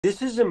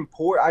This is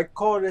important. I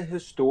call it a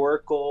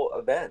historical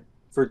event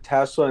for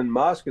Tesla and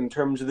Musk in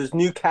terms of this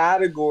new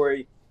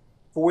category,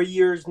 4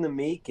 years in the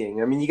making.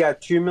 I mean, you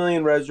got 2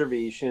 million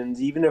reservations.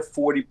 Even if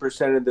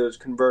 40% of those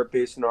convert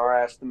based on our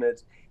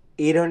estimates,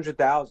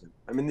 800,000.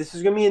 I mean, this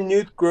is going to be a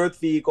new growth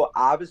vehicle,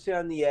 obviously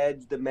on the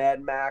edge, the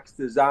Mad Max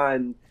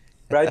design.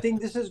 But I think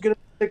this is going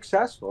to be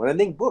successful. And I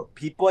think, look,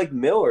 people like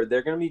Miller,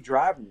 they're going to be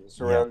driving this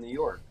Yeah. around New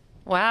York.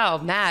 Wow,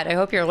 Matt, I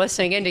hope you're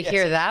listening in to Yes.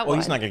 hear that Well, one.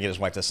 he's not going to get his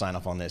wife to sign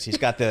up on this. He's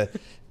got the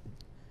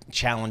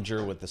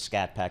Challenger with the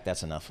Scat Pack.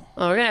 That's enough.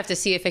 Well, we're gonna have to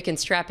see if it can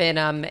strap in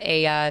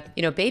a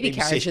baby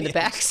carriage in the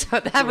back. So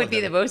that would be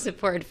the most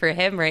important for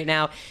him right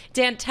now.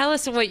 Dan, tell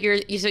us what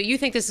so you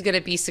think this is going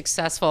to be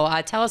successful.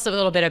 Tell us a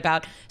little bit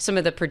about some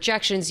of the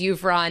projections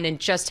you've run and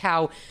just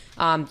how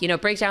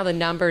break down the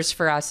numbers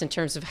for us in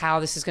terms of how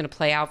this is going to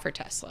play out for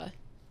Tesla.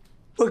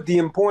 Look, the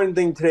important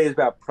thing today is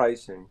about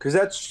pricing because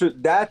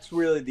that's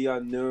really the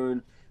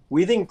unknown.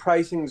 We think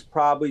pricing is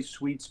probably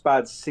sweet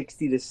spot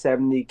 60 to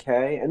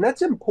 70K, and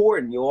that's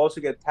important. You'll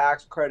also get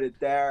tax credit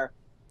there.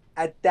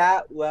 At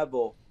that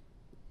level,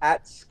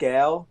 at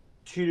scale,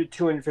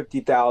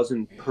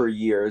 250,000 per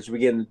year as we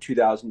get into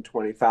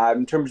 2025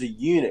 in terms of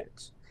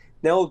units.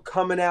 Now,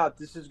 coming out,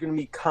 this is going to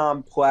be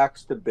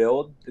complex to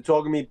build. It's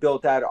all going to be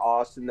built out of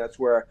Austin. That's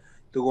where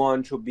the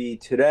launch will be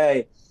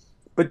today.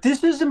 But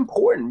this is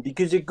important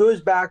because it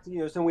goes back to,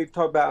 something we've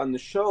talked about on the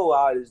show a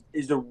lot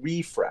is a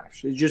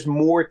refresh. It's just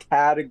more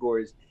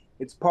categories.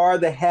 It's part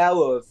of the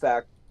halo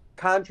effect.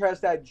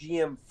 Contrast that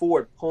GM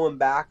Ford pulling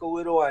back a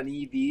little on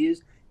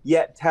EVs,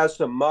 yet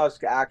Tesla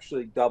Musk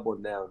actually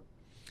doubling down.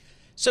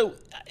 So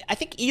I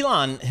think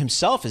Elon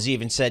himself has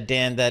even said,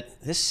 Dan,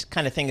 that this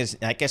kind of thing is,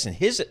 I guess in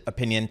his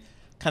opinion,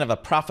 kind of a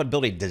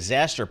profitability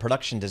disaster,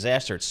 production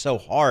disaster. It's so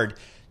hard.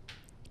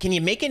 Can you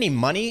make any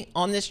money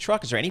on this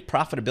truck? Is there any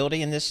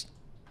profitability in this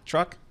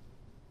truck?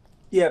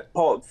 Yeah,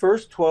 Paul,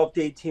 first 12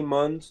 to 18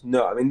 months,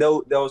 no. I mean,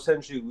 they'll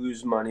essentially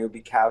lose money. It'll be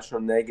cash flow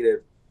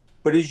negative.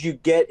 But as you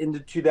get into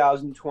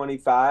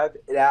 2025,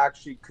 it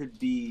actually could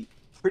be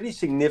pretty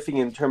significant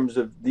in terms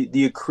of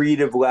the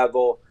accretive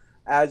level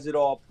as it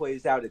all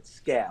plays out at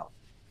scale.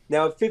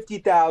 Now, at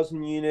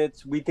 50,000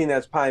 units, we think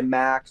that's probably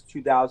max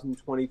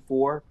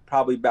 2024,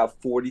 probably about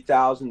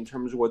 40,000 in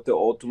terms of what they'll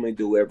ultimately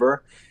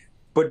deliver.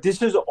 But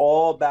this is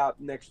all about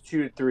the next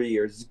 2 to 3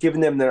 years. It's giving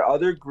them their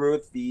other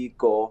growth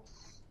vehicle.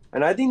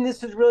 And I think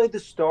this is really the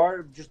start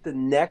of just the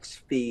next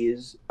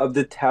phase of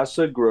the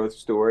Tesla growth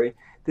story.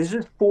 This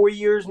is 4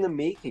 years in the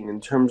making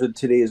in terms of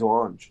today's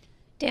launch.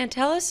 Dan,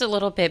 tell us a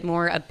little bit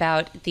more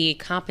about the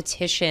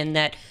competition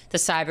that the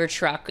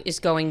Cybertruck is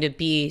going to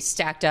be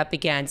stacked up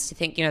against. I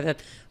think, the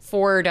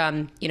Ford,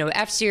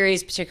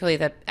 F-Series, particularly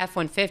the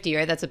F-150,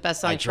 right? That's the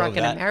best-selling truck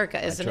in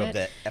America, isn't it? I drove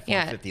the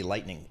F-150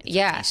 Lightning.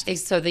 Yeah,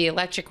 so the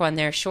electric one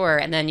there, sure.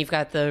 And then you've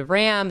got the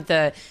Ram,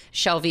 the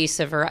Chevy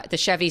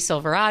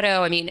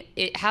Silverado. I mean,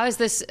 how's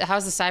the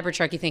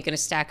Cybertruck, you think, going to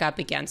stack up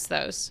against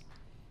those?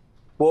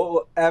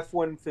 Well,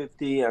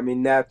 F-150, I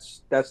mean,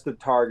 that's the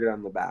target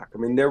on the back. I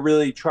mean, they're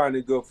really trying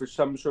to go for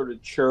some sort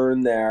of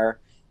churn there.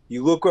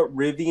 You look what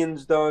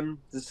Rivian's done,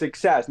 the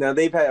success. Now,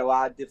 they've had a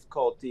lot of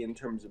difficulty in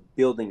terms of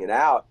building it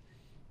out.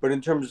 But in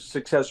terms of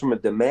success from a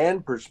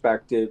demand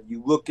perspective,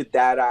 you look at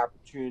that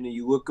opportunity,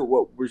 you look at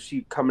what we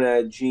see coming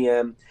out of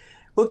GM.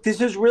 Look,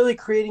 this is really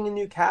creating a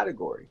new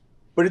category.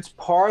 But it's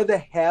part of the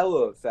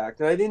halo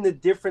effect. And I think the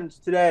difference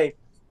today,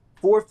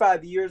 4 or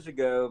 5 years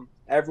ago,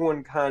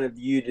 everyone kind of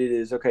viewed it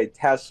as, okay,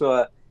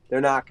 Tesla, they're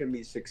not going to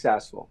be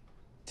successful.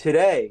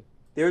 Today,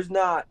 there's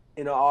not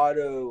an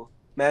auto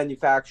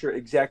manufacturer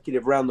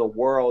executive around the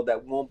world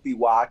that won't be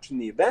watching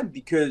the event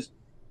because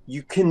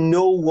you can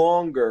no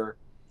longer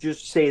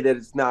just say that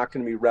it's not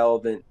going to be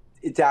relevant.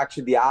 It's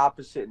actually the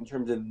opposite in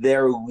terms of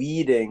they're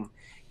leading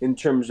in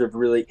terms of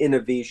really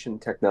innovation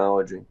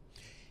technology.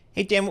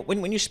 Hey, Dan,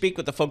 when you speak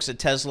with the folks at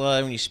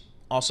Tesla, when you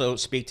also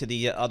speak to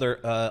the other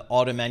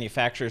auto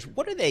manufacturers,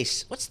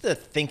 what's the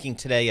thinking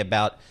today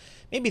about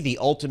maybe the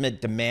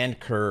ultimate demand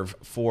curve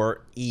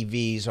for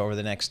EVs over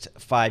the next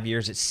 5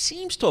 years? It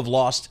seems to have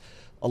lost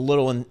a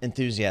little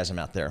enthusiasm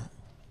out there.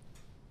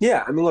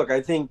 Yeah, I mean, look, I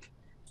think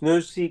it's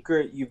no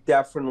secret you've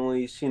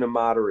definitely seen a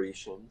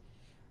moderation.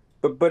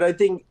 But I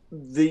think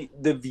the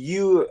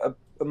view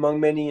among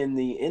many in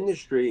the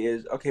industry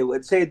is, okay,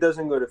 let's say it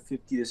doesn't go to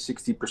 50 to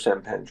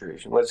 60%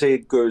 penetration. Let's say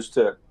it goes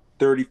to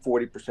 30,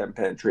 40%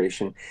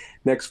 penetration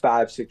next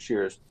 5, 6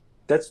 years.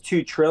 That's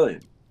 $2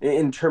 trillion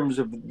in terms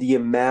of the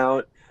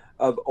amount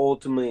of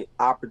ultimately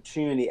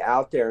opportunity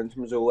out there in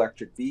terms of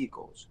electric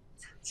vehicles.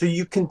 So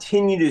you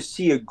continue to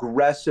see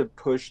aggressive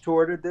push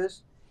toward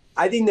this.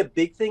 I think the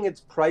big thing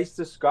is price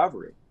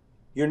discovery.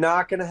 You're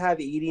not going to have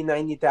 80,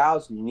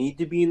 90,000. You need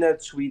to be in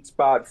that sweet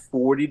spot,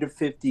 40 to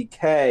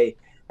 50K.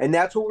 And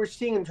that's what we're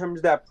seeing in terms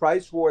of that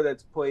price war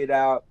that's played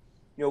out,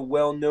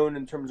 well known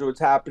in terms of what's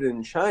happening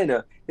in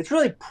China. It's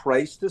really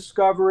price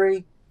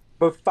discovery.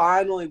 But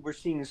finally, we're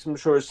seeing some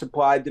sort of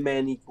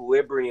supply-demand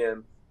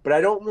equilibrium. But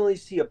I don't really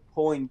see a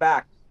pulling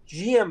back.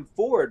 GM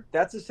Ford,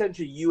 that's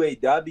essentially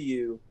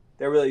UAW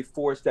that really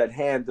forced that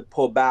hand to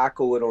pull back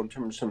a little in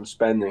terms of some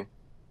spending.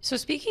 So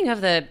speaking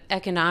of the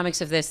economics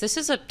of this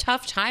is a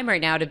tough time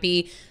right now to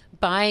be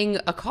buying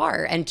a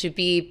car and to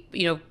be,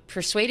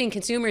 persuading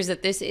consumers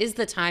that this is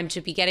the time to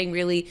be getting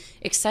really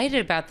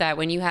excited about that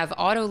when you have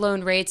auto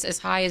loan rates as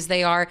high as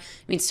they are. I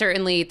mean,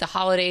 certainly the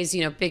holidays,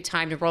 big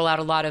time to roll out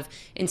a lot of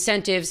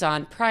incentives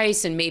on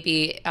price and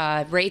maybe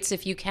rates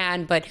if you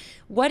can. But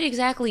what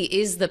exactly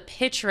is the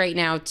pitch right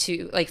now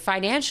to, like,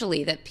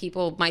 financially, that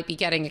people might be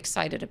getting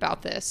excited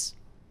about this?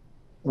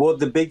 Well,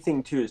 the big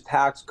thing too is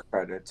tax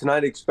credits, and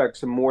I'd expect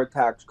some more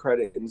tax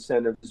credit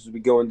incentives as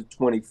we go into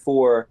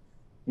 24,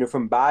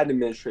 from Biden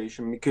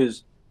administration,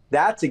 because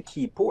that's a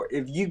key point.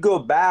 If you go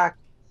back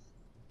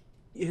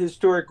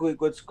historically,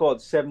 let's call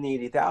it 70,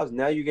 80,000.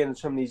 Now you're getting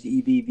some of these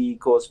EV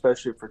vehicles,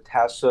 especially for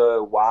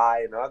Tesla,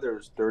 Y, and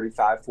others,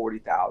 35,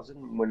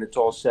 40,000 when it's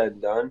all said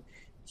and done.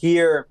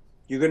 Here,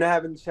 you're going to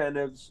have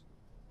incentives,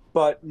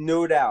 but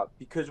no doubt,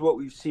 because what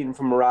we've seen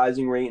from a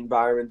rising rate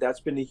environment,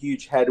 that's been a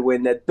huge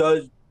headwind that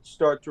does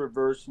start to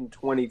reverse in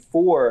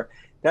 24.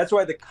 That's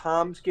why the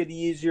comps get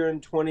easier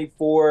in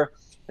 24.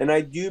 And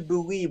I do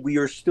believe we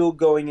are still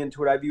going into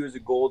what I view as a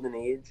golden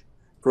age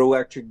for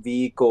electric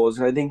vehicles.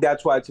 And I think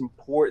that's why it's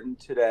important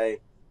today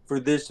for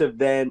this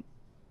event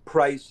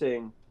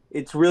pricing.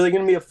 It's really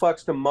going to be a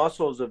flex the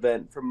muscles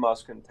event for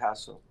Musk and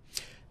Tesla.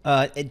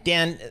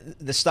 Dan,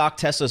 the stock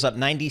Tesla's up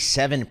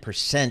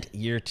 97%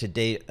 year to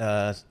date,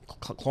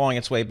 clawing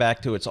its way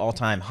back to its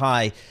all-time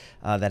high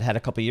that had a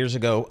couple years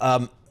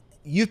ago.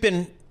 You've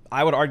been,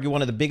 I would argue,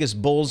 one of the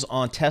biggest bulls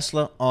on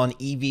Tesla, on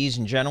EVs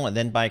in general, and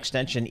then by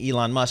extension,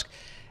 Elon Musk.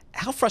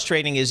 How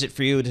frustrating is it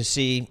for you to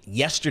see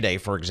yesterday,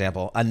 for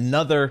example,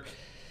 another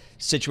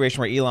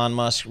situation where Elon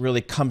Musk really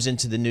comes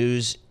into the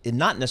news in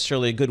not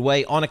necessarily a good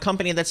way on a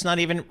company that's not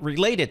even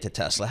related to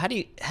Tesla? How do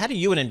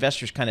you and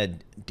investors kind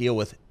of deal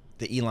with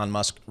the Elon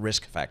Musk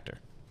risk factor?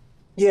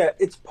 Yeah,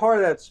 it's part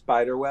of that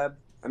spider web.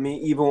 I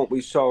mean, even what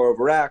we saw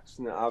over X,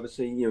 and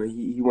obviously,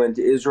 he went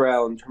to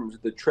Israel in terms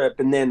of the trip.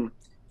 And then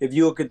if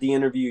you look at the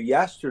interview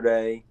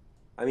yesterday,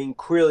 I mean,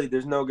 clearly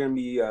there's going to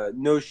be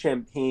no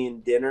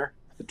champagne dinner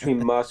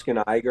between Musk and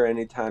Iger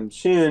anytime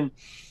soon.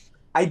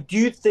 I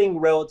do think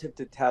relative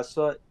to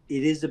Tesla,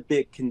 it is a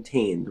bit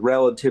contained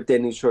relative to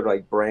any sort of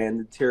like brand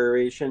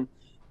deterioration.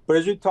 But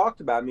as we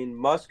talked about, I mean,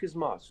 Musk is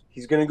Musk.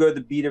 He's going to go to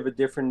the beat of a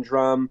different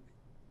drum.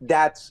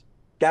 That's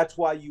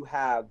why you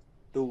have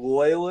the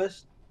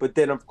loyalists, but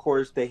then of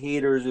course the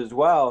haters as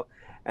well.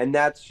 And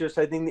that's just,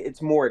 I think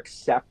it's more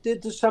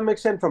accepted to some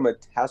extent from a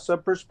Tesla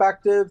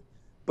perspective.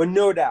 But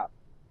no doubt,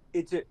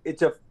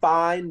 it's a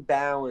fine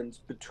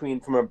balance between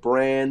from a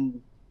brand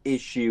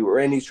issue or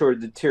any sort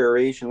of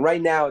deterioration.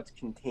 Right now it's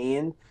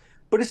contained,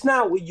 but it's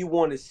not what you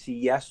want to see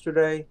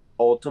yesterday,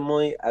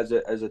 ultimately, as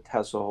a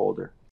Tesla holder.